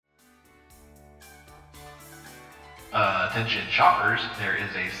Attention shoppers, there is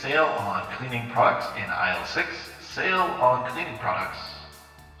a sale on cleaning products in aisle 6. Sale on cleaning products,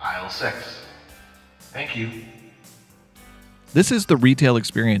 aisle 6. Thank you. This is the retail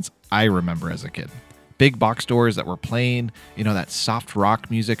experience I remember as a kid. Big box stores that were playing, that soft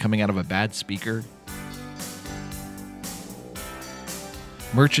rock music coming out of a bad speaker.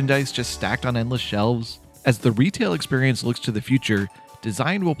 Merchandise just stacked on endless shelves. As the retail experience looks to the future,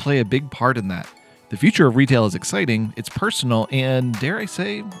 design will play a big part in that. The future of retail is exciting, it's personal, and dare I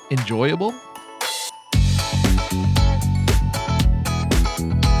say, enjoyable?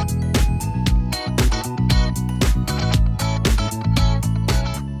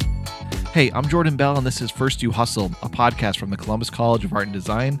 Hey, I'm Jordan Bell, and this is First You Hustle, a podcast from the Columbus College of Art and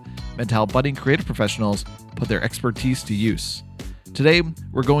Design, meant to help budding creative professionals put their expertise to use. Today,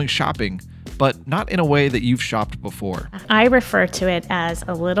 we're going shopping, but not in a way that you've shopped before. I refer to it as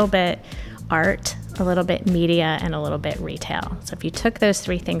a little bit art, a little bit media, and a little bit retail. So if you took those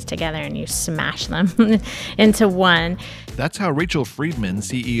three things together and you smash them into one. That's how Rachel Friedman,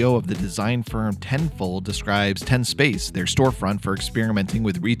 CEO of the design firm Tenfold, describes TenSpace, their storefront for experimenting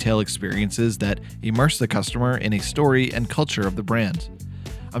with retail experiences that immerse the customer in a story and culture of the brand.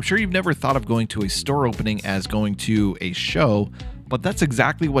 I'm sure you've never thought of going to a store opening as going to a show, but that's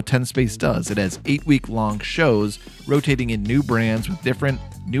exactly what TenSpace does. It has 8-week-long shows rotating in new brands with different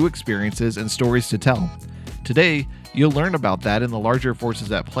new experiences and stories to tell. Today, you'll learn about that and the larger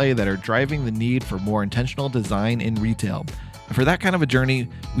forces at play that are driving the need for more intentional design in retail. And for that kind of a journey,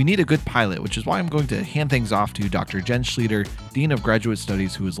 we need a good pilot, which is why I'm going to hand things off to Dr. Jen Schlueter, Dean of Graduate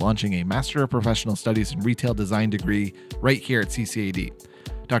Studies, who is launching a Master of Professional Studies in Retail Design degree right here at CCAD.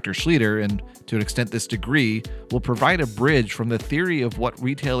 Dr. Schlueter, and to an extent this degree, will provide a bridge from the theory of what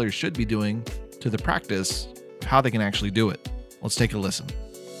retailers should be doing to the practice of how they can actually do it. Let's take a listen.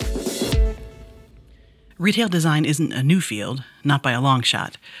 Retail design isn't a new field, not by a long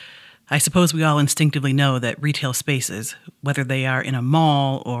shot. I suppose we all instinctively know that retail spaces, whether they are in a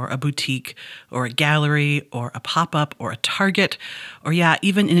mall or a boutique or a gallery or a pop-up or a Target, or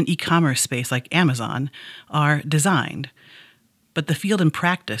even in an e-commerce space like Amazon, are designed. But the field and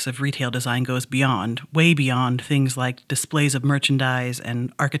practice of retail design goes beyond, way beyond things like displays of merchandise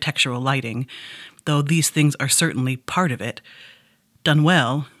and architectural lighting, though these things are certainly part of it. Done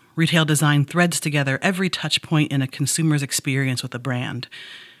well, retail design threads together every touch point in a consumer's experience with a brand.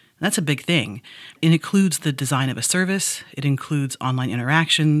 That's a big thing. It includes the design of a service, it includes online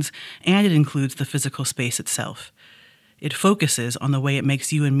interactions, and it includes the physical space itself. It focuses on the way it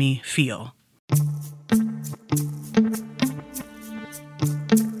makes you and me feel.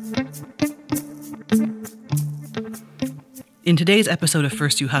 In today's episode of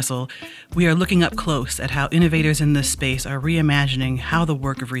First You Hustle, we are looking up close at how innovators in this space are reimagining how the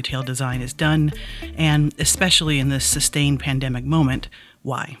work of retail design is done, and especially in this sustained pandemic moment,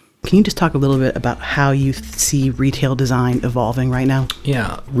 why. Can you just talk a little bit about how you see retail design evolving right now?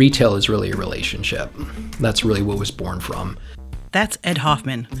 Yeah, retail is really a relationship. That's really what it was born from. That's Ed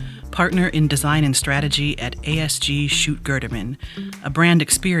Hoffman, partner in design and strategy at ASG Schutt-Guerderman, a brand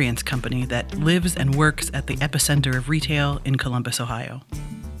experience company that lives and works at the epicenter of retail in Columbus, Ohio.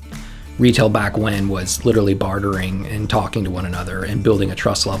 Retail back when was literally bartering and talking to one another and building a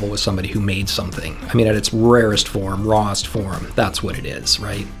trust level with somebody who made something. I mean, at its rarest form, rawest form, that's what it is,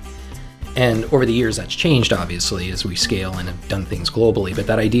 right? And over the years, that's changed, obviously, as we scale and have done things globally. But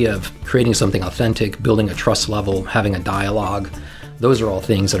that idea of creating something authentic, building a trust level, having a dialogue, those are all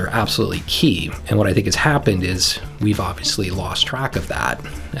things that are absolutely key. And what I think has happened is we've obviously lost track of that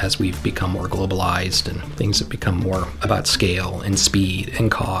as we've become more globalized and things have become more about scale and speed and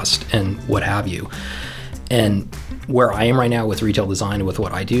cost and what have you. And where I am right now with retail design and with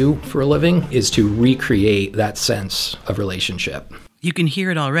what I do for a living is to recreate that sense of relationship. You can hear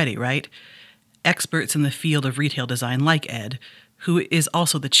it already, right? Experts in the field of retail design like Ed, who is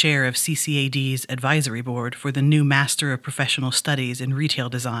also the chair of CCAD's advisory board for the new Master of Professional Studies in Retail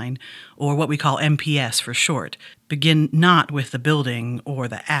Design, or what we call MPS for short, begin not with the building or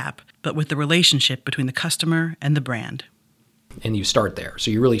the app, but with the relationship between the customer and the brand. And you start there. So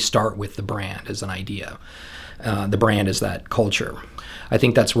you really start with the brand as an idea. The brand is that culture. I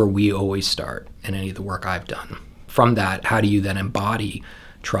think that's where we always start in any of the work I've done. From that, how do you then embody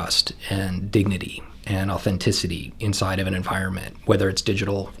trust and dignity and authenticity inside of an environment, whether it's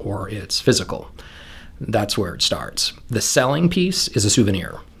digital or it's physical? That's where it starts. The selling piece is a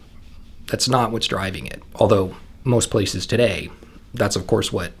souvenir. That's not what's driving it. Although most places today, that's of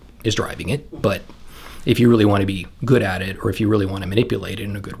course what is driving it. But if you really want to be good at it, or if you really want to manipulate it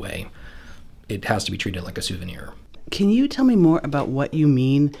in a good way, it has to be treated like a souvenir. Can you tell me more about what you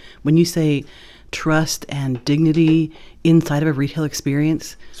mean when you say trust and dignity inside of a retail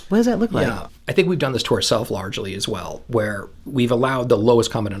experience? What does that look like? Yeah, I think we've done this to ourselves largely as well, where we've allowed the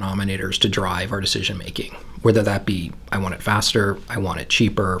lowest common denominators to drive our decision making, whether that be I want it faster, I want it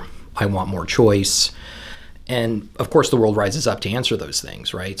cheaper, I want more choice. And of course, the world rises up to answer those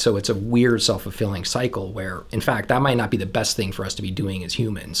things, right? So it's a weird self-fulfilling cycle where, in fact, that might not be the best thing for us to be doing as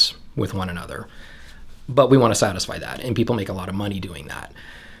humans with one another. But we want to satisfy that, and people make a lot of money doing that.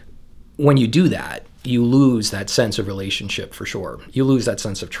 When you do that, you lose that sense of relationship for sure. You lose that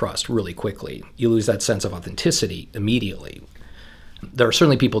sense of trust really quickly. You lose that sense of authenticity immediately. There are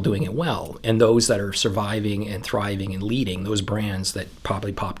certainly people doing it well, and those that are surviving and thriving and leading, those brands that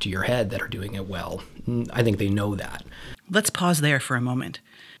probably pop to your head that are doing it well, I think they know that. Let's pause there for a moment.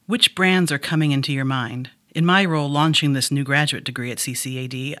 Which brands are coming into your mind? In my role launching this new graduate degree at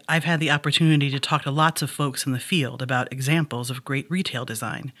CCAD, I've had the opportunity to talk to lots of folks in the field about examples of great retail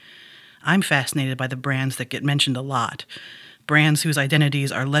design. I'm fascinated by the brands that get mentioned a lot. Brands whose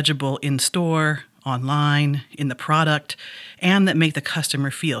identities are legible in store, online, in the product, and that make the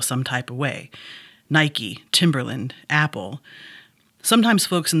customer feel some type of way. Nike, Timberland, Apple. Sometimes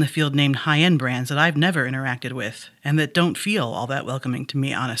folks in the field named high-end brands that I've never interacted with and that don't feel all that welcoming to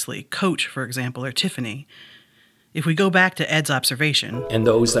me, honestly. Coach, for example, or Tiffany. If we go back to Ed's observation... And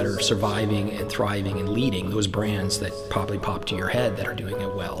those that are surviving and thriving and leading, those brands that probably pop to your head that are doing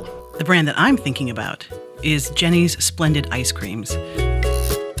it well. The brand that I'm thinking about is Jeni's Splendid Ice Creams.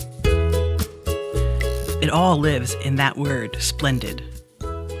 It all lives in that word, splendid.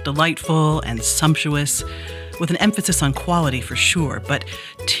 Delightful and sumptuous, with an emphasis on quality for sure, but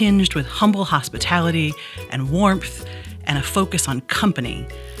tinged with humble hospitality and warmth and a focus on company,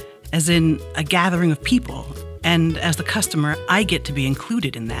 as in a gathering of people. And as the customer, I get to be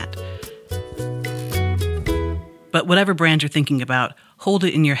included in that. But whatever brand you're thinking about, hold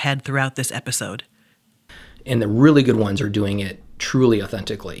it in your head throughout this episode. And the really good ones are doing it truly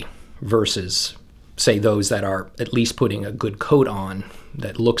authentically versus, say, those that are at least putting a good coat on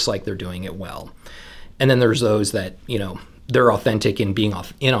that looks like they're doing it well. And then there's those that, they're authentic in being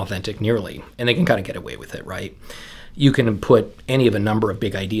inauthentic nearly, and they can kind of get away with it, right? You can put any of a number of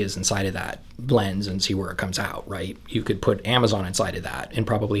big ideas inside of that lens and see where it comes out, right? You could put Amazon inside of that and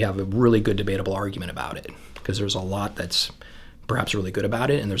probably have a really good debatable argument about it, because there's a lot that's perhaps really good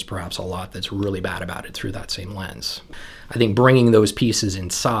about it, and there's perhaps a lot that's really bad about it through that same lens. I think bringing those pieces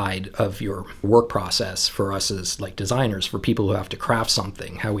inside of your work process for us as like designers, for people who have to craft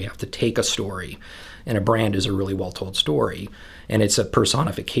something, how we have to take a story, and a brand is a really well-told story, and it's a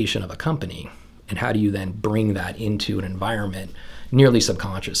personification of a company. And how do you then bring that into an environment nearly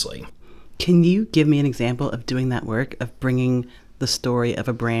subconsciously? Can you give me an example of doing that work, of bringing the story of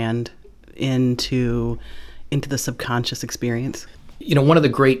a brand into the subconscious experience? One of the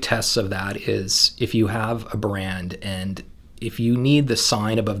great tests of that is if you have a brand and if you need the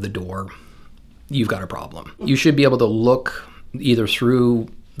sign above the door, you've got a problem. You should be able to look either through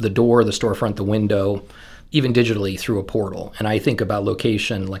the door, the storefront, the window, even digitally through a portal. And I think about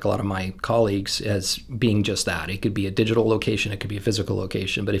location, like a lot of my colleagues, as being just that. It could be a digital location, it could be a physical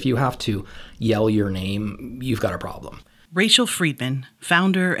location, but if you have to yell your name, you've got a problem. Rachel Friedman,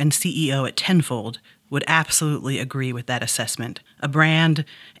 founder and CEO at Tenfold, would absolutely agree with that assessment. A brand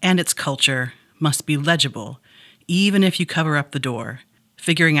and its culture must be legible, even if you cover up the door.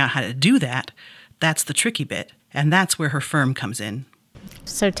 Figuring out how to do that, that's the tricky bit, and that's where her firm comes in.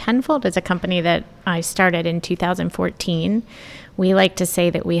 So Tenfold is a company that I started in 2014. We like to say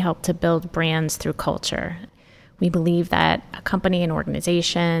that we help to build brands through culture. We believe that a company and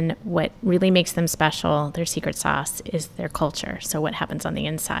organization, what really makes them special, their secret sauce, is their culture. So what happens on the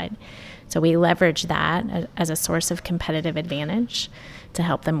inside. So we leverage that as a source of competitive advantage to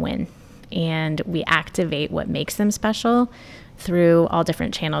help them win. And we activate what makes them special through all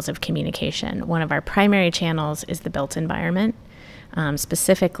different channels of communication. One of our primary channels is the built environment.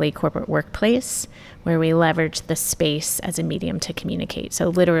 Specifically corporate workplace, where we leverage the space as a medium to communicate. So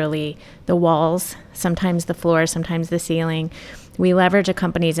literally the walls, sometimes the floor, sometimes the ceiling. We leverage a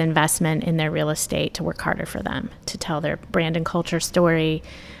company's investment in their real estate to work harder for them, to tell their brand and culture story,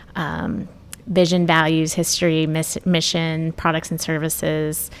 vision, values, history, mission, products and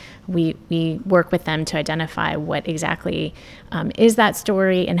services. We work with them to identify what exactly is that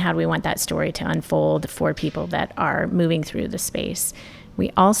story and how do we want that story to unfold for people that are moving through the space.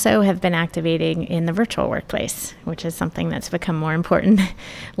 We also have been activating in the virtual workplace, which is something that's become more important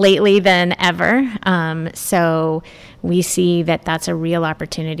lately than ever. So we see that that's a real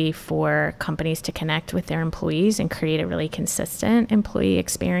opportunity for companies to connect with their employees and create a really consistent employee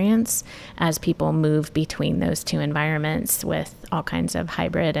experience as people move between those two environments with all kinds of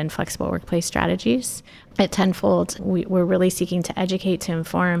hybrid and flexible workplace strategies. At Tenfold, we're really seeking to educate, to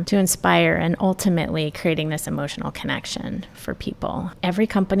inform, to inspire, and ultimately creating this emotional connection for people. Every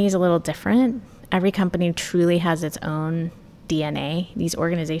company is a little different. Every company truly has its own DNA. These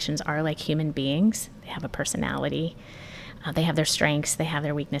organizations are like human beings. They have a personality. They have their strengths. They have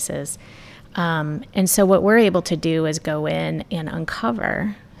their weaknesses. And so what we're able to do is go in and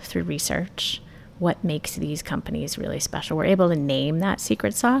uncover through research what makes these companies really special. We're able to name that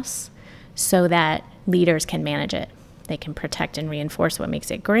secret sauce so that leaders can manage it. They can protect and reinforce what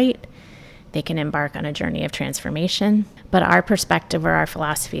makes it great. They can embark on a journey of transformation. But our perspective or our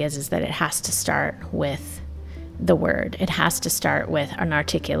philosophy is that it has to start with the word. It has to start with an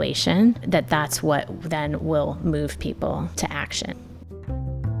articulation that's what then will move people to action.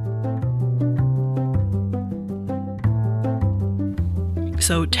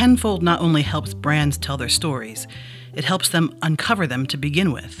 So Tenfold not only helps brands tell their stories, it helps them uncover them to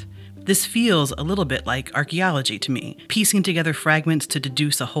begin with. This feels a little bit like archaeology to me, piecing together fragments to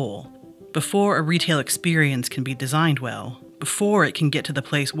deduce a whole. Before a retail experience can be designed well, before it can get to the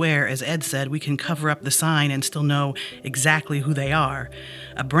place where, as Ed said, we can cover up the sign and still know exactly who they are,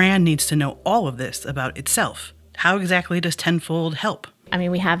 a brand needs to know all of this about itself. How exactly does Tenfold help? I mean,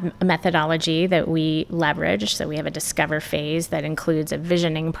 we have a methodology that we leverage. So we have a discover phase that includes a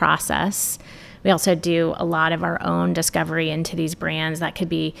visioning process. We also do a lot of our own discovery into these brands. That could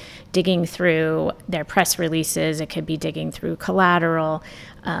be digging through their press releases. It could be digging through collateral.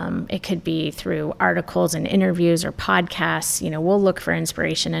 It could be through articles and interviews or podcasts. We'll look for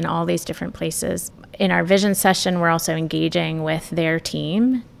inspiration in all these different places. In our vision session, we're also engaging with their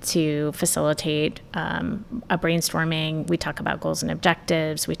team to facilitate a brainstorming. We talk about goals and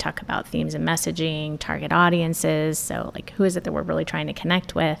objectives. We talk about themes and messaging, target audiences. So who is it that we're really trying to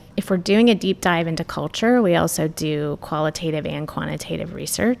connect with? If we're doing a deep dive into culture, we also do qualitative and quantitative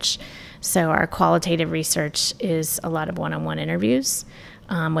research. So our qualitative research is a lot of one-on-one interviews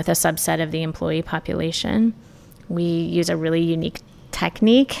with a subset of the employee population. We use a really unique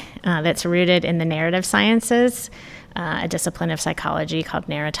technique that's rooted in the narrative sciences, a discipline of psychology called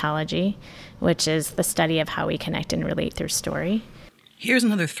narratology, which is the study of how we connect and relate through story. Here's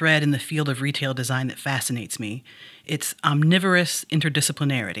another thread in the field of retail design that fascinates me. It's omnivorous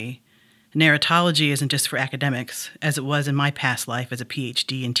interdisciplinarity. Narratology isn't just for academics, as it was in my past life as a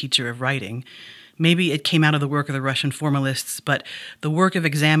PhD and teacher of writing. Maybe it came out of the work of the Russian formalists, but the work of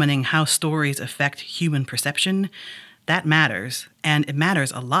examining how stories affect human perception, that matters, and it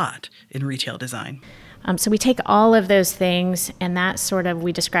matters a lot in retail design. So we take all of those things, and that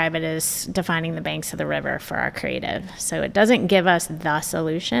we describe it as defining the banks of the river for our creative. So it doesn't give us the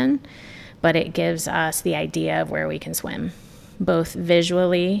solution, but it gives us the idea of where we can swim, both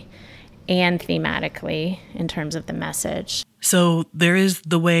visually and thematically in terms of the message. So there is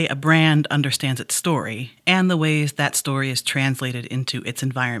the way a brand understands its story, and the ways that story is translated into its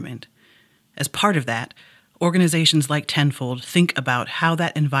environment. As part of that, organizations like Tenfold think about how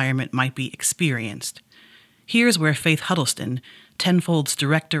that environment might be experienced. Here's where Faith Huddleston, Tenfold's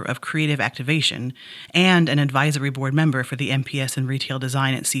Director of Creative Activation and an advisory board member for the MPS in Retail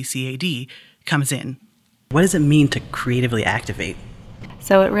Design at CCAD, comes in. What does it mean to creatively activate?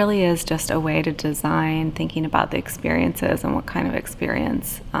 So it really is just a way to design, thinking about the experiences and what kind of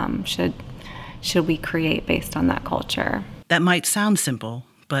experience should we create based on that culture. That might sound simple,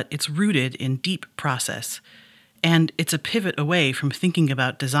 but it's rooted in deep process. And it's a pivot away from thinking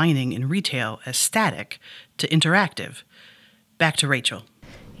about designing in retail as static to interactive. Back to Rachel.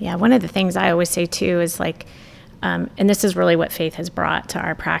 Yeah, one of the things I always say too is and this is really what Faith has brought to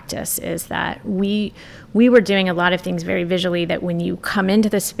our practice, is that we were doing a lot of things very visually, that when you come into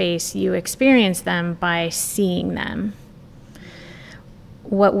the space, you experience them by seeing them.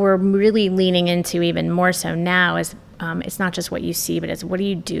 What we're really leaning into even more so now is it's not just what you see, but it's what do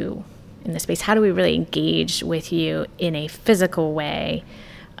you do in the space? How do we really engage with you in a physical way,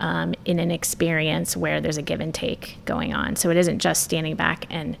 in an experience where there's a give and take going on? So it isn't just standing back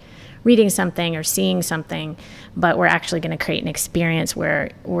and reading something or seeing something, but we're actually going to create an experience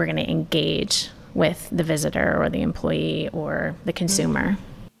where we're going to engage with the visitor or the employee or the consumer.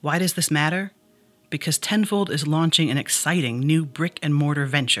 Why does this matter? Because Tenfold is launching an exciting new brick and mortar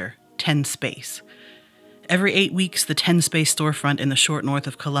venture, TenSpace. Every 8 weeks, the 10-space storefront in the short north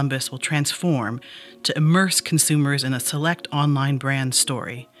of Columbus will transform to immerse consumers in a select online brand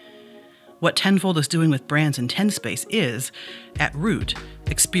story. What Tenfold is doing with brands in 10-space is, at root,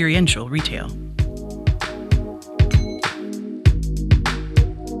 experiential retail.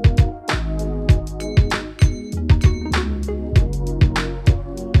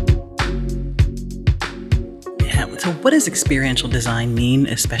 So what does experiential design mean,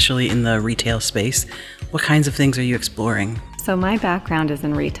 especially in the retail space? What kinds of things are you exploring? So my background is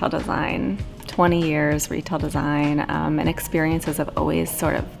in retail design, 20 years retail design, and experiences have always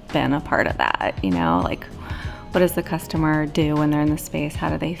sort of been a part of that, like what does the customer do when they're in the space? How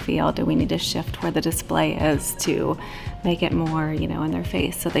do they feel? Do we need to shift where the display is to make it more, in their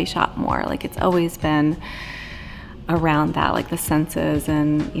face so they shop more? Like it's always been around that, like the senses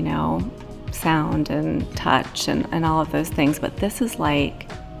and, sound and touch and all of those things. But this is like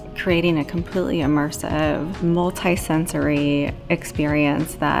creating a completely immersive, multi-sensory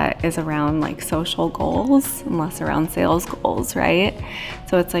experience that is around like social goals and less around sales goals, right?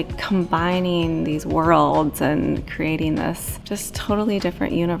 So it's like combining these worlds and creating this just totally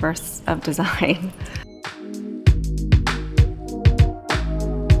different universe of design.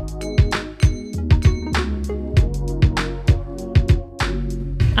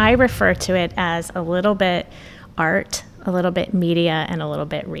 I refer to it as a little bit art, a little bit media, and a little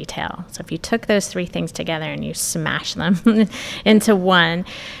bit retail. So if you took those three things together and you smash them into one,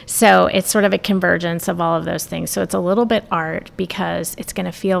 so it's sort of a convergence of all of those things. So it's a little bit art because it's going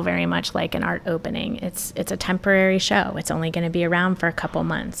to feel very much like an art opening. It's a temporary show. It's only going to be around for a couple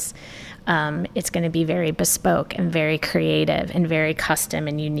months. It's going to be very bespoke and very creative and very custom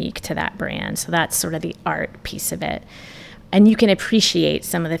and unique to that brand. So that's sort of the art piece of it. And you can appreciate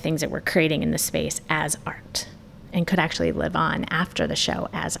some of the things that we're creating in the space as art and could actually live on after the show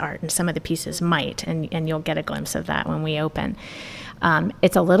as art. And some of the pieces might, and you'll get a glimpse of that when we open.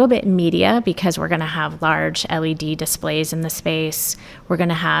 It's a little bit media because we're going to have large LED displays in the space. We're going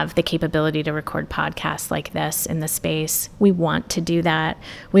to have the capability to record podcasts like this in the space. We want to do that.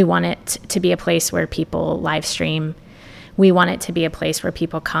 We want it to be a place where people live stream. We want it to be a place where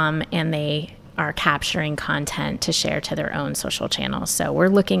people come and they are capturing content to share to their own social channels. So we're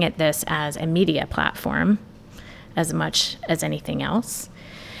looking at this as a media platform as much as anything else.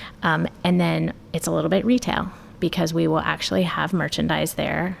 And then it's a little bit retail because we will actually have merchandise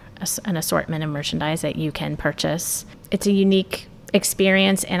there, an assortment of merchandise that you can purchase. It's a unique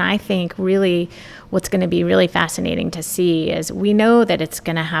experience. And I think really what's going to be really fascinating to see is we know that it's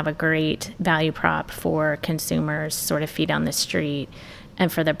going to have a great value prop for consumers, sort of feet on the street,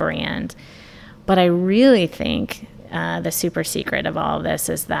 and for the brand. But I really think the super secret of all of this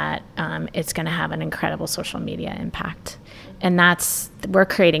is that it's going to have an incredible social media impact. And we're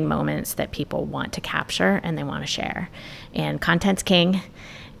creating moments that people want to capture and they want to share. And content's king.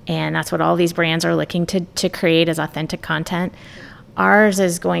 And that's what all these brands are looking to create as authentic content. Ours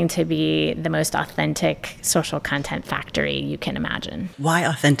is going to be the most authentic social content factory you can imagine. Why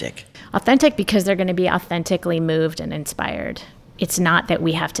authentic? Authentic because they're going to be authentically moved and inspired. It's not that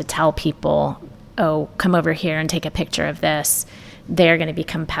we have to tell people, oh, come over here and take a picture of this. They're going to be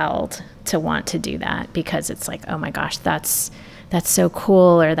compelled to want to do that because it's like, oh my gosh, that's so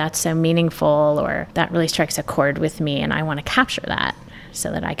cool, or that's so meaningful, or that really strikes a chord with me and I want to capture that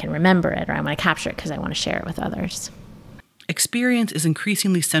so that I can remember it, or I want to capture it because I want to share it with others. Experience is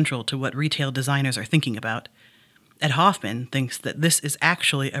increasingly central to what retail designers are thinking about. Ed Hoffman thinks that this is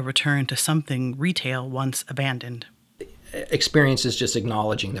actually a return to something retail once abandoned. Experience is just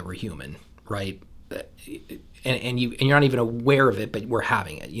acknowledging that we're human, right? And you're not even aware of it, but we're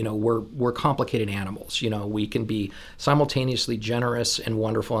having it. We're complicated animals. We can be simultaneously generous and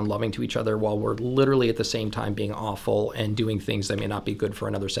wonderful and loving to each other while we're literally at the same time being awful and doing things that may not be good for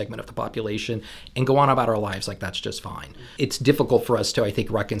another segment of the population, and go on about our lives like that's just fine. It's difficult for us to, I think,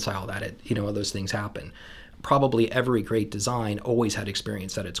 reconcile that those things happen. Probably every great design always had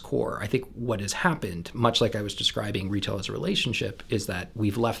experience at its core. I think what has happened, much like I was describing retail as a relationship, is that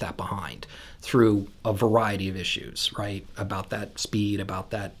we've left that behind through a variety of issues, right? About that speed, about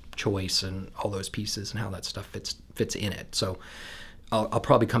that choice, and all those pieces and how that stuff fits in it. So I'll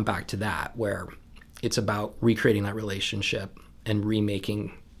probably come back to that, where it's about recreating that relationship and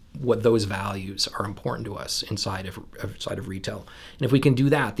remaking what those values are important to us inside of retail. And if we can do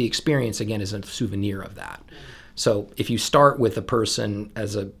that, the experience, again, is a souvenir of that. So if you start with a person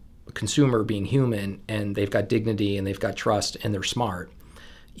as a consumer being human and they've got dignity and they've got trust and they're smart,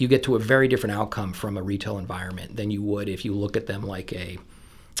 you get to a very different outcome from a retail environment than you would if you look at them like a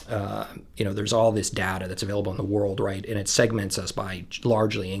there's all this data that's available in the world, right? And it segments us by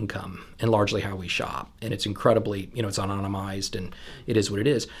largely income and largely how we shop. And it's incredibly, it's anonymized and it is what it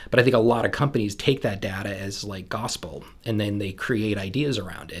is. But I think a lot of companies take that data as like gospel and then they create ideas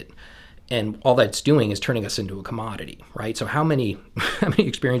around it. And all that's doing is turning us into a commodity, right? So how many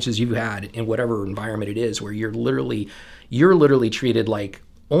experiences you've had in whatever environment it is where you're literally treated like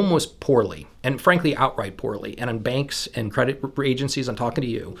almost poorly, and frankly, outright poorly. And on banks and credit agencies, I'm talking to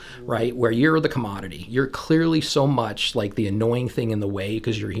you, right, where you're the commodity. You're clearly so much like the annoying thing in the way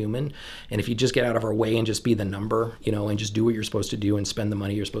because you're human. And if you just get out of our way and just be the number, and just do what you're supposed to do and spend the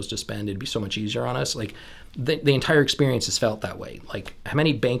money you're supposed to spend, it'd be so much easier on us. Like the entire experience has felt that way. Like how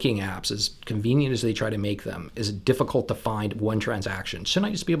many banking apps, as convenient as they try to make them, is it difficult to find one transaction? Shouldn't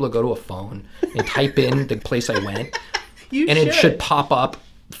I just be able to go to a phone and type in the place I went? It should pop up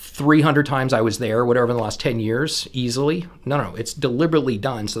 300 times I was there, whatever, in the last 10 years, easily. No, it's deliberately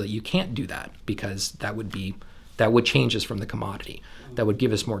done so that you can't do that, because that would change us from the commodity. That would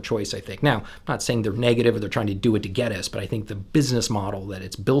give us more choice, I think. Now, I'm not saying they're negative or they're trying to do it to get us, but I think the business model that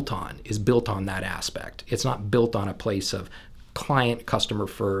it's built on is built on that aspect. It's not built on a place of client, customer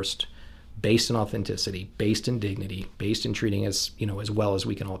first, based in authenticity, based in dignity, based in treating us, as well as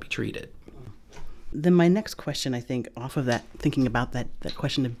we can all be treated. Then my next question, I think, off of that, thinking about that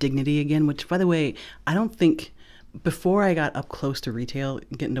question of dignity again, which, by the way, I don't think, before I got up close to retail,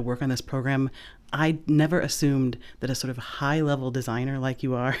 getting to work on this program, I never assumed that a sort of high-level designer like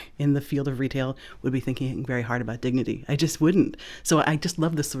you are in the field of retail would be thinking very hard about dignity. I just wouldn't. So I just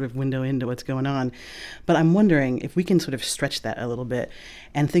love this sort of window into what's going on. But I'm wondering if we can sort of stretch that a little bit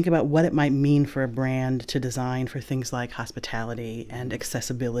and think about what it might mean for a brand to design for things like hospitality and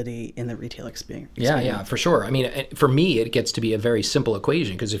accessibility in the retail experience. Yeah, for sure. I mean, for me, it gets to be a very simple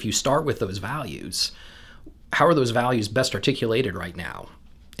equation, because if you start with those values, how are those values best articulated right now?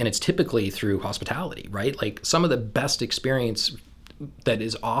 And it's typically through hospitality, right? Like some of the best experience that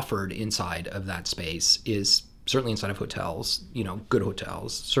is offered inside of that space is certainly inside of hotels, good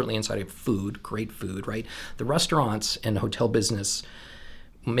hotels, certainly inside of food, great food, right? The restaurants and hotel business,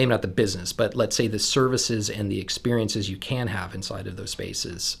 maybe not the business, but let's say the services and the experiences you can have inside of those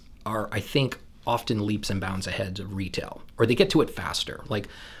spaces are, I think, often leaps and bounds ahead of retail, or they get to it faster. Like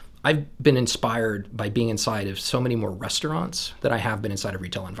I've been inspired by being inside of so many more restaurants than I have been inside of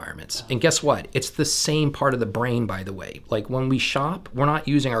retail environments. And guess what? It's the same part of the brain, by the way. Like when we shop, we're not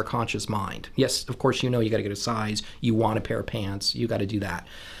using our conscious mind. Yes, of course, you got to get a size. You want a pair of pants. You got to do that.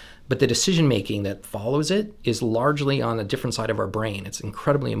 But the decision-making that follows it is largely on a different side of our brain. It's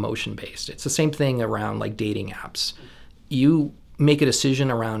incredibly emotion-based. It's the same thing around like dating apps. You make a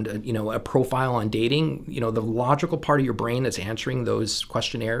decision around a profile on dating, the logical part of your brain that's answering those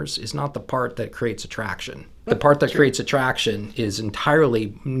questionnaires is not the part that creates attraction. The part that creates attraction is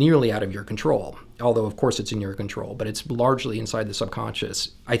entirely nearly out of your control, although of course it's in your control, but it's largely inside the subconscious.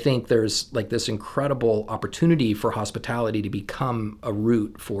 I think there's like this incredible opportunity for hospitality to become a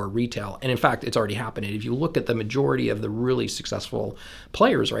route for retail. And in fact, it's already happening. If you look at the majority of the really successful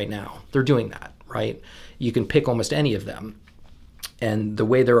players right now, they're doing that, right? You can pick almost any of them. And the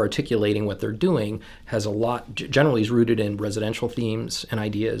way they're articulating what they're doing has a lot, generally is rooted in residential themes and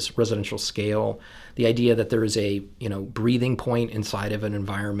ideas, residential scale, the idea that there is a, breathing point inside of an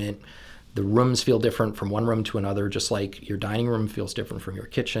environment. The rooms feel different from one room to another, just like your dining room feels different from your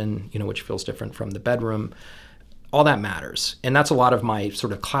kitchen, which feels different from the bedroom. All that matters. And that's a lot of my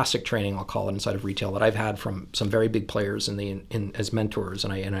sort of classic training, I'll call it, inside of retail that I've had from some very big players as mentors,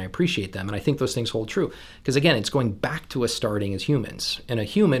 and I appreciate them. And I think those things hold true. Because again, it's going back to us starting as humans. And a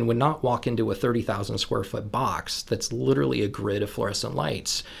human would not walk into a 30,000 square foot box that's literally a grid of fluorescent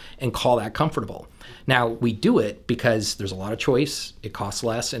lights and call that comfortable. Now, we do it because there's a lot of choice, it costs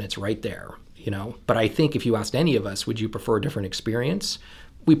less, and it's right there, But I think if you asked any of us, would you prefer a different experience?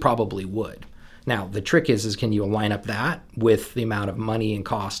 We probably would. Now, the trick is can you line up that with the amount of money and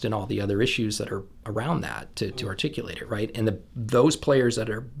cost and all the other issues that are around that to articulate it, right? And those players that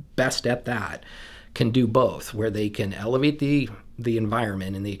are best at that can do both, where they can elevate the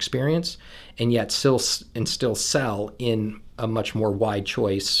environment and the experience and yet still sell in a much more wide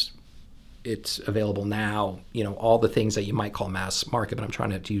choice. It's available now, all the things that you might call mass market, but I'm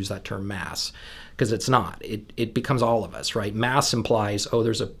trying not to use that term mass because it's not. It becomes all of us, right? Mass implies,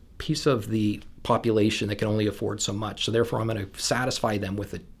 there's a piece of the population that can only afford so much. So therefore, I'm going to satisfy them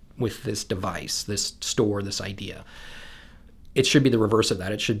with this device, this store, this idea. It should be the reverse of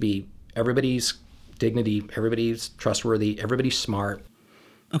that. It should be everybody's dignity, everybody's trustworthy, everybody's smart.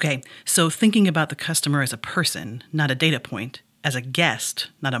 Okay, so thinking about the customer as a person, not a data point, as a guest,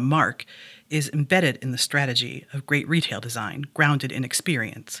 not a mark, is embedded in the strategy of great retail design, grounded in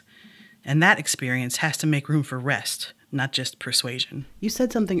experience. And that experience has to make room for rest, not just persuasion. You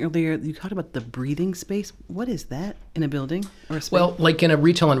said something earlier, you talked about the breathing space. What is that in a building or a space? Well, like in a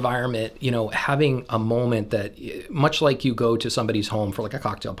retail environment, having a moment that, much like you go to somebody's home for like a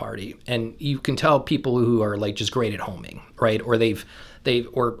cocktail party, and you can tell people who are like just great at homing, right? Or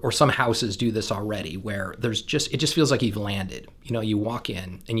or some houses do this already, where it just feels like you've landed. You walk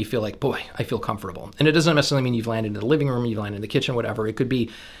in and you feel like, boy, I feel comfortable. And it doesn't necessarily mean you've landed in the living room, you've landed in the kitchen, whatever. It could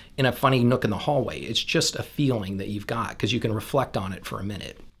be in a funny nook in the hallway. It's just a feeling that you've got because you can reflect on it for a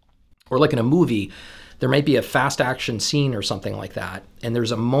minute. Or like in a movie, there might be a fast action scene or something like that, and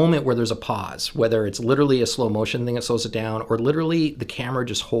there's a moment where there's a pause, whether it's literally a slow motion thing that slows it down, or literally the camera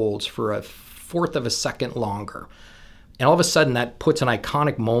just holds for a fourth of a second longer. And all of a sudden that puts an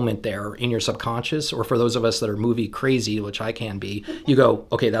iconic moment there in your subconscious, or for those of us that are movie crazy, which I can be, you go,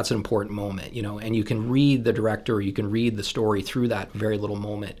 okay, that's an important moment, and you can read the director, you can read the story through that very little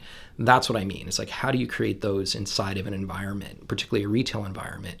moment. That's what I mean. It's like, how do you create those inside of an environment, particularly a retail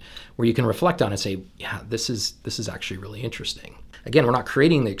environment, where you can reflect on it and say, yeah, this is actually really interesting. Again, we're not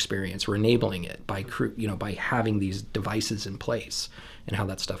creating the experience, we're enabling it by having these devices in place and how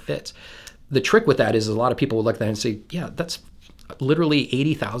that stuff fits. The trick with that is a lot of people would look at that and say, yeah, that's literally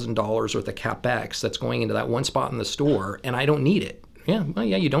 $80,000 worth of CapEx that's going into that one spot in the store, and I don't need it. Yeah, well,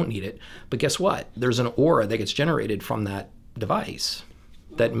 yeah, you don't need it. But guess what? There's an aura that gets generated from that device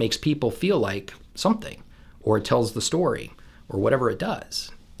that makes people feel like something, or it tells the story, or whatever it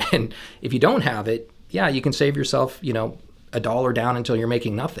does. And if you don't have it, yeah, you can save yourself, $1 down until you're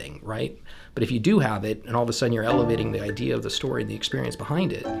making nothing, right? But if you do have it, and all of a sudden you're elevating the idea of the story and the experience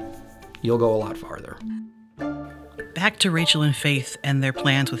behind it, you'll go a lot farther. Back to Rachel and Faith and their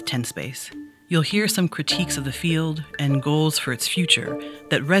plans with TenSpace. You'll hear some critiques of the field and goals for its future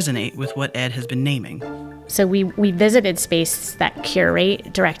that resonate with what Ed has been naming. So we visited spaces that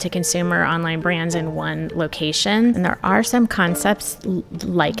curate direct-to-consumer online brands in one location. And there are some concepts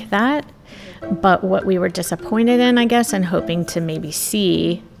like that. But what we were disappointed in, I guess, and hoping to maybe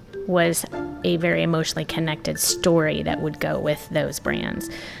see was a very emotionally connected story that would go with those brands.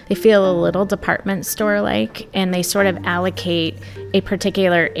 They feel a little department store-like, and they sort of allocate a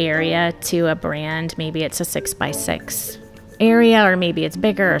particular area to a brand. Maybe it's a 6x6 area, or maybe it's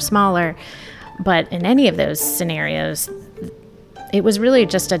bigger or smaller. But in any of those scenarios, it was really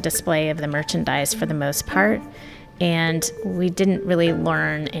just a display of the merchandise for the most part. And we didn't really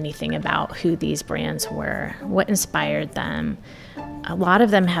learn anything about who these brands were, what inspired them. A lot of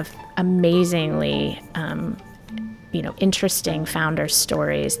them have amazingly, interesting founder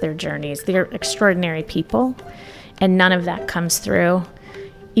stories, their journeys. They're extraordinary people, and none of that comes through.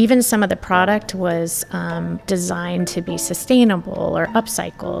 Even some of the product was designed to be sustainable or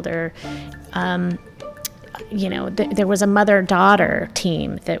upcycled, or, there was a mother-daughter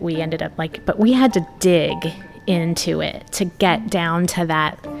team that we ended up but we had to dig into it to get down to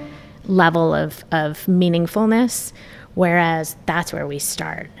that level of meaningfulness. Whereas that's where we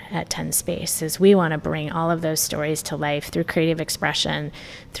start at TenSpace, is we want to bring all of those stories to life through creative expression,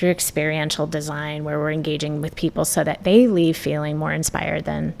 through experiential design, where we're engaging with people so that they leave feeling more inspired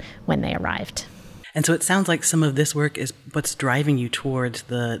than when they arrived. And so it sounds like some of this work is what's driving you towards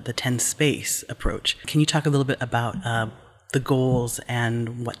the TenSpace approach. Can you talk a little bit about the goals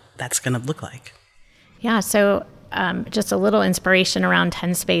and what that's going to look like? Yeah, so just a little inspiration around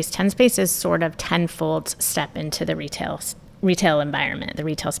TenSpace. TenSpace is sort of tenfold step into the retail environment, the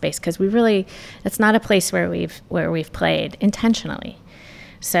retail space, because it's not a place where we've played intentionally.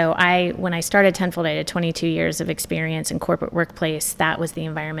 So when I started Tenfold, I had 22 years of experience in corporate workplace. That was the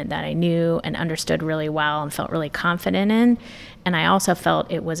environment that I knew and understood really well and felt really confident in. And I also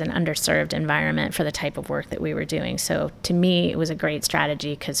felt it was an underserved environment for the type of work that we were doing. So to me, it was a great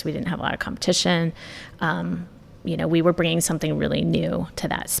strategy because we didn't have a lot of competition. We were bringing something really new to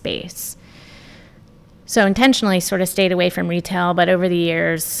that space. So intentionally sort of stayed away from retail, but over the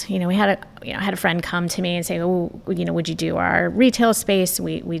years, I had a friend come to me and say, would you do our retail space?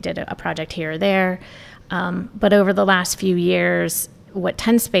 We did a project here or there. But over the last few years, what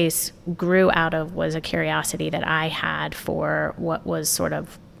TenSpace grew out of was a curiosity that I had for what was sort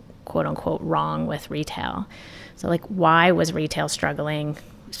of quote unquote wrong with retail. So why was retail struggling,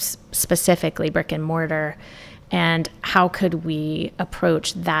 specifically brick and mortar? And how could we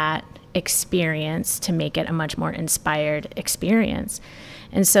approach that experience to make it a much more inspired experience?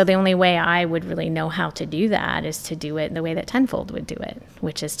 And so the only way I would really know how to do that is to do it the way that Tenfold would do it,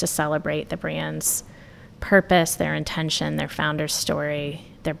 which is to celebrate the brand's purpose, their intention, their founder's story,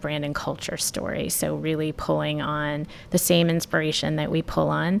 their brand and culture story. So really pulling on the same inspiration that we pull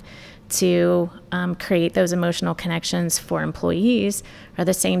on to create those emotional connections for employees are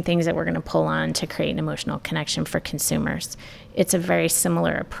the same things that we're going to pull on to create an emotional connection for consumers. It's a very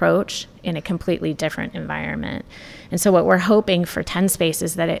similar approach in a completely different environment. And so what we're hoping for 10 Space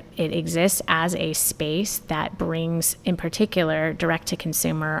is that it exists as a space that brings, in particular,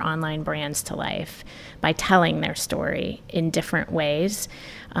 direct-to-consumer online brands to life by telling their story in different ways,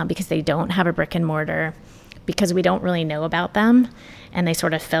 because they don't have a brick and mortar, because we don't really know about them, and they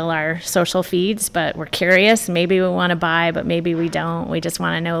sort of fill our social feeds, but we're curious. Maybe we want to buy, but maybe we don't. We just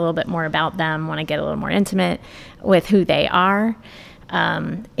want to know a little bit more about them, want to get a little more intimate with who they are,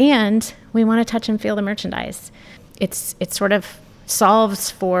 and we want to touch and feel the merchandise. It sort of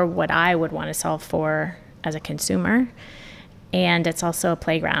solves for what I would want to solve for as a consumer, and it's also a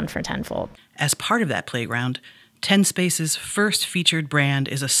playground for Tenfold. As part of that playground, 10 Space's first featured brand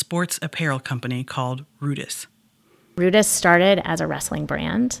is a sports apparel company called Rudis. Rudis started as a wrestling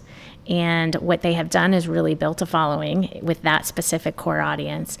brand, and what they have done is really built a following with that specific core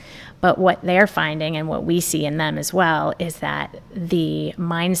audience. But what they're finding, and what we see in them as well, is that the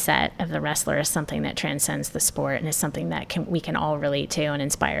mindset of the wrestler is something that transcends the sport and is something that we can all relate to and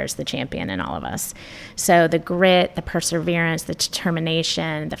inspires the champion in all of us. So the grit, the perseverance, the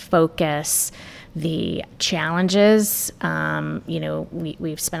determination, the focus, the challenges,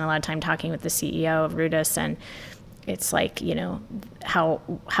 we've spent a lot of time talking with the CEO of Rudis, and it's like, how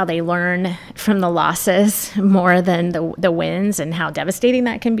they learn from the losses more than the wins, and how devastating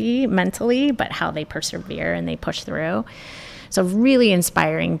that can be mentally, but how they persevere and they push through. So really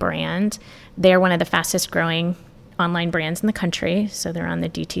inspiring brand. They're one of the fastest growing online brands in the country. So they're on the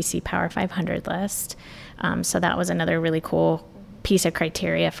DTC Power 500 list. So that was another really cool piece of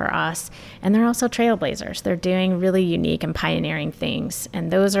criteria for us. And they're also trailblazers. They're doing really unique and pioneering things. And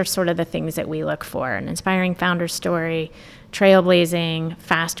those are sort of the things that we look for: an inspiring founder story, trailblazing,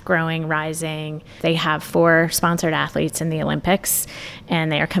 fast growing, rising. They have 4 sponsored athletes in the Olympics,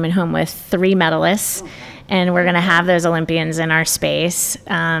 and they are coming home with 3 medalists. And we're going to have those Olympians in our space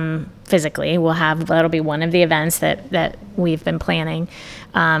physically. That'll be one of the events that we've been planning.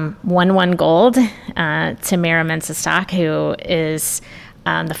 1 gold, Tamira Mensah-Stock, who is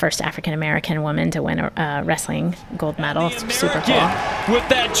the first African-American woman to win a wrestling gold medal. It's super cool. With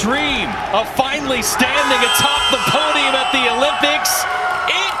that dream of finally standing atop the podium at the Olympics,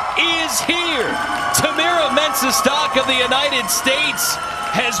 it is here. Tamira Mensah-Stock of the United States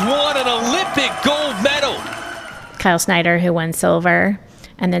has won an Olympic gold medal. Kyle Snyder, who won silver,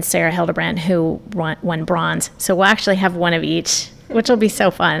 and then Sarah Hildebrandt, who won bronze. So we'll actually have one of each, which will be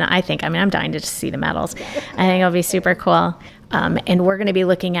so fun, I think. I mean, I'm dying to just see the medals. I think it'll be super cool. And we're going to be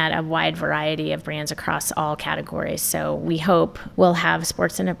looking at a wide variety of brands across all categories. So we hope we'll have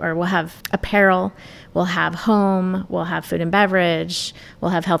we'll have apparel, we'll have home, we'll have food and beverage,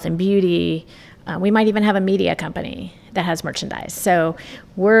 we'll have health and beauty. We might even have a media company that has merchandise. So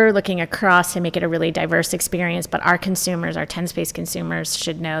we're looking across to make it a really diverse experience, but our consumers, our 10 Space consumers,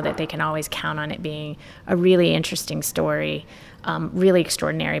 should know that they can always count on it being a really interesting story, really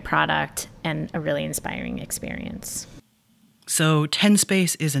extraordinary product, and a really inspiring experience. So 10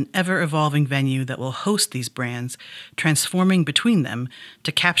 Space is an ever-evolving venue that will host these brands, transforming between them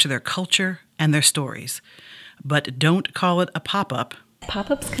to capture their culture and their stories. But don't call it a pop-up.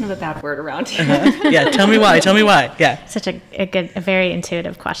 Pop-up's kind of a bad word around here. Yeah, tell me why. Yeah. Such a very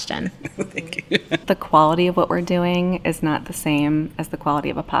intuitive question. Thank you. The quality of what we're doing is not the same as the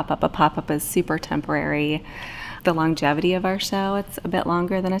quality of a pop-up. A pop-up is super temporary. The longevity of our show, it's a bit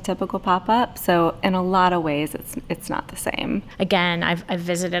longer than a typical pop-up. So in a lot of ways, it's not the same. Again, I've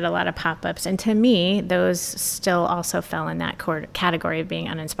visited a lot of pop-ups, and to me, those still also fell in that category of being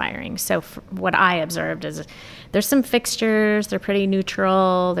uninspiring. So what I observed is there's some fixtures, they're pretty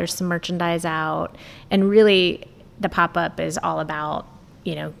neutral, there's some merchandise out, and really the pop-up is all about,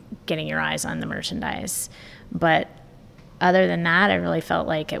 getting your eyes on the merchandise. But other than that, I really felt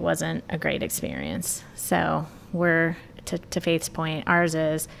like it wasn't a great experience. So we're, to Faith's point, ours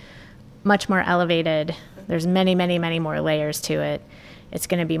is much more elevated. There's many, many, many more layers to it. It's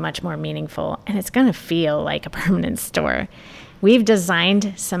going to be much more meaningful, and it's going to feel like a permanent store. We've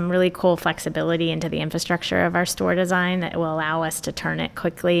designed some really cool flexibility into the infrastructure of our store design that will allow us to turn it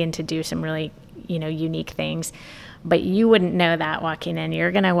quickly and to do some really, unique things. But you wouldn't know that walking in.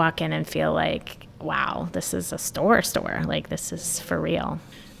 You're going to walk in and feel like, wow, this is a store. Like, this is for real.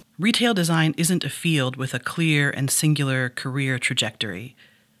 Retail design isn't a field with a clear and singular career trajectory.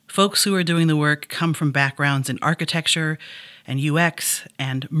 Folks who are doing the work come from backgrounds in architecture and UX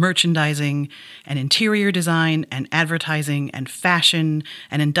and merchandising and interior design and advertising and fashion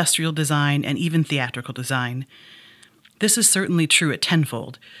and industrial design and even theatrical design. This is certainly true at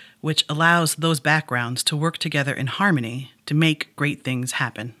Tenfold, which allows those backgrounds to work together in harmony to make great things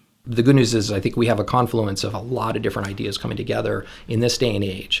happen. The good news is I think we have a confluence of a lot of different ideas coming together in this day and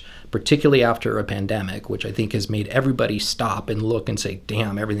age, particularly after a pandemic, which I think has made everybody stop and look and say,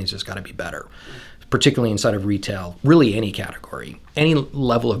 damn, everything's just got to be better, particularly inside of retail, really any category. Any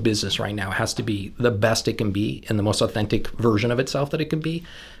level of business right now has to be the best it can be and the most authentic version of itself that it can be,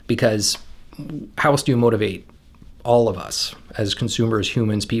 because how else do you motivate all of us as consumers,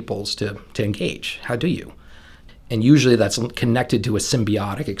 humans, peoples to engage? How do you? And usually that's connected to a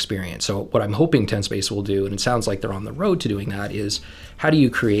symbiotic experience. So what I'm hoping TenSpace will do, and it sounds like they're on the road to doing that, is how do you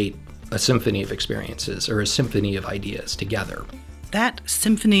create a symphony of experiences or a symphony of ideas together? That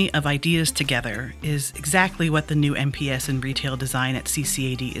symphony of ideas together is exactly what the new MPS in retail design at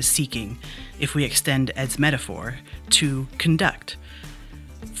CCAD is seeking, if we extend Ed's metaphor, to conduct.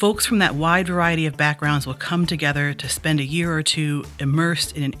 Folks from that wide variety of backgrounds will come together to spend a year or two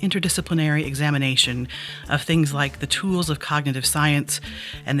immersed in an interdisciplinary examination of things like the tools of cognitive science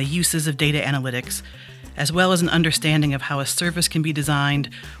and the uses of data analytics, as well as an understanding of how a service can be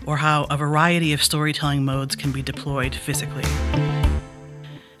designed or how a variety of storytelling modes can be deployed physically.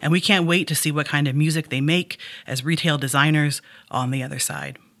 And we can't wait to see what kind of music they make as retail designers on the other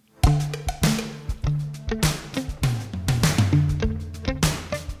side.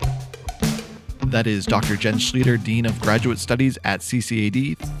 That is Dr. Jen Schlueter, Dean of Graduate Studies at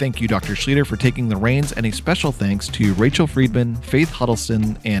CCAD. Thank you, Dr. Schlueter, for taking the reins, and a special thanks to Rachel Friedman, Faith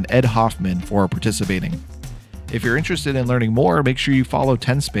Huddleston, and Ed Hoffman for participating. If you're interested in learning more, make sure you follow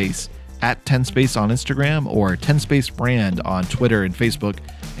TenSpace at TenSpace on Instagram or TenSpace Brand on Twitter and Facebook,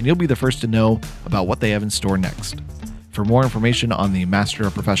 and you'll be the first to know about what they have in store next. For more information on the Master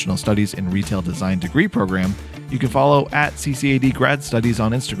of Professional Studies in Retail Design degree program, you can follow at CCAD Grad Studies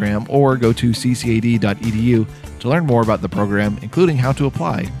on Instagram or go to ccad.edu to learn more about the program, including how to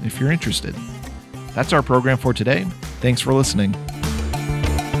apply if you're interested. That's our program for today. Thanks for listening.